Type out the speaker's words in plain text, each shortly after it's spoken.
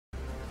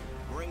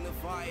bring the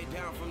fire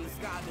down from the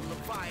sky to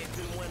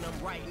Leviathan when I'm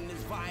writing this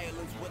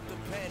violence with the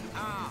pen.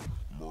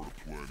 Murder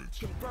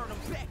planets. Convert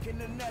them back in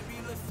the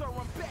nebulous, sir,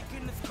 I'm back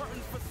in this curtain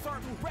for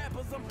certain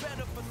rappers. I'm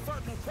better for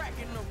certain,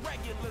 cracking the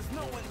regulars,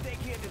 knowing they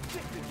get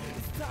addicted.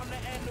 It's time to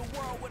end the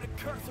world with a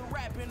curse of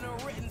rapping or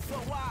written. So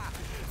I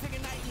take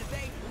a night and a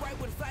day, write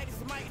with a sight,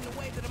 it's a might in the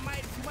way that I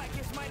might, you might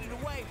get smited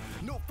away.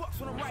 No fucks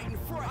when I'm writing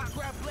the front. I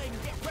grab blade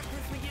and get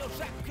reckless, nigga, yo,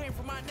 shot came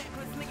from my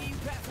necklace, nigga, you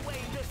pass away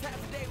in just half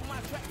a day with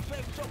my track, play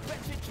with your bet,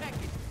 shit, check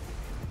it.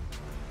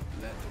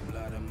 Let the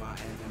blood of my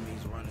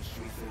enemies run the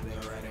streets till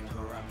they're red and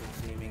corrupt and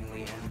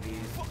seemingly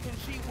envious. Fucking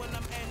cheat when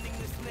I'm ending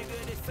this, nigga,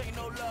 this ain't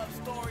no love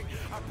story.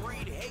 I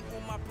breed hate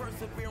when my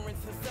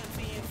perseverance is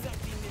empty and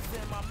emptiness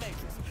in my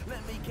matrix. Let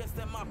me guess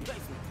that my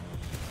placement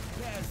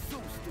past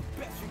Zeus, the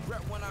best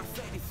regret when I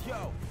say this,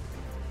 yo.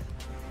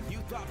 You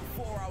thought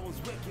before I was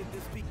wicked,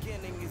 this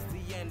beginning is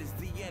the end,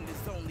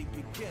 it's only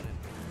beginning.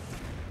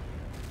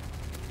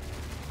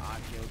 I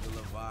killed the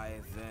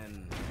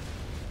Leviathan.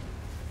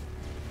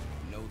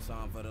 No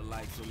time for the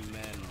likes of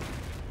men.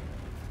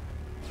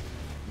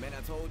 Man,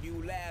 I told you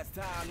last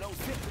time, no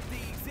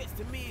sympathy exists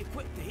to me.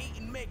 Quit the heat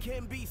and make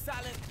him be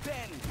silent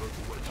then.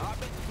 I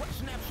bet the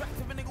question abstract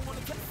if a nigga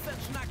wanna touch the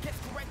section. I guess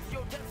correct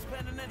your death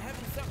spending in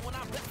heaven sent when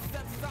I bless the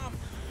sense I'm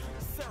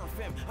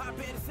seraphim. I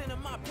bear the sin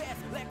in my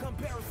past, lack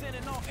comparison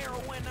and all error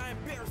when I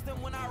embarrass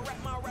them. When I rap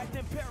my rap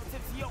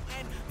imperatives, yo,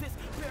 and this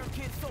bare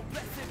kid's so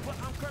blessed. But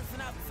I'm cursing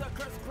out this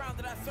accursed crown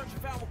that I search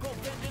and found with cold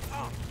vengeance.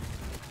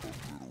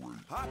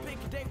 I pick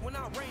a date when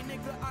I rain,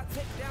 nigga. I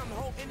take down the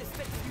whole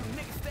interstate. You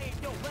niggas stay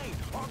in your lane.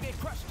 All get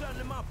crushed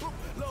under my boot.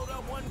 Load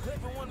up one clip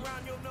and one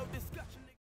round, yo, no discussion.